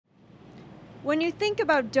When you think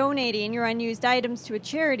about donating your unused items to a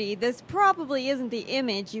charity, this probably isn't the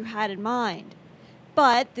image you had in mind.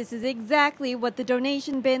 But this is exactly what the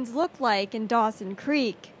donation bins look like in Dawson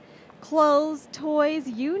Creek. Clothes, toys,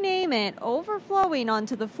 you name it, overflowing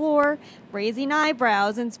onto the floor, raising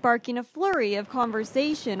eyebrows and sparking a flurry of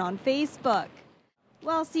conversation on Facebook.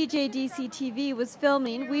 While CJDC-TV was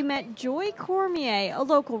filming, we met Joy Cormier, a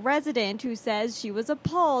local resident who says she was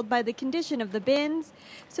appalled by the condition of the bins,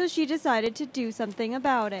 so she decided to do something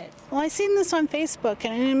about it. Well, I seen this on Facebook,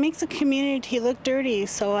 and it makes the community look dirty,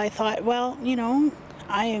 so I thought, well,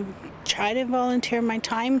 I try to volunteer my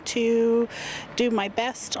time to do my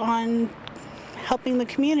best on helping the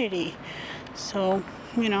community. So,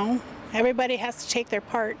 everybody has to take their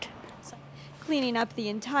part. Cleaning up the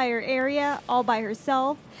entire area all by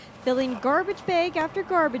herself, filling garbage bag after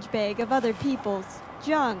garbage bag of other people's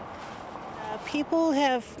junk. People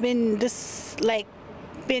have been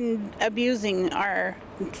been abusing our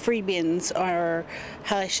free bins, or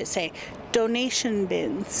how I should say, donation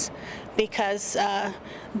bins, because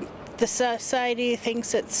the society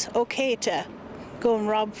thinks it's okay to go and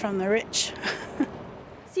rob from the rich.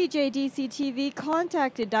 CJDC-TV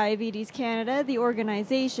contacted Diabetes Canada, the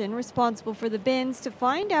organization responsible for the bins, to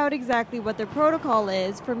find out exactly what their protocol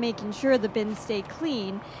is for making sure the bins stay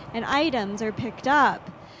clean and items are picked up.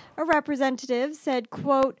 A representative said,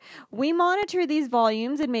 quote, "We monitor these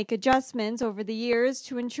volumes and make adjustments over the years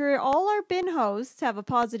to ensure all our bin hosts have a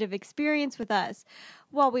positive experience with us.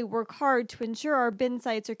 While we work hard to ensure our bin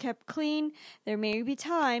sites are kept clean, there may be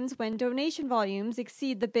times when donation volumes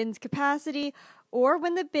exceed the bin's capacity or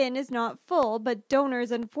when the bin is not full, but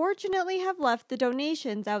donors unfortunately have left the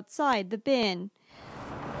donations outside the bin,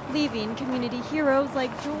 leaving community heroes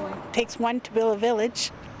like Joy It takes one to build a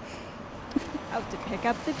village. out to pick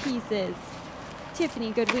up the pieces."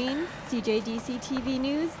 Tiffany Goodwin, CJDC-TV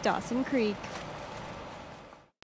News, Dawson Creek.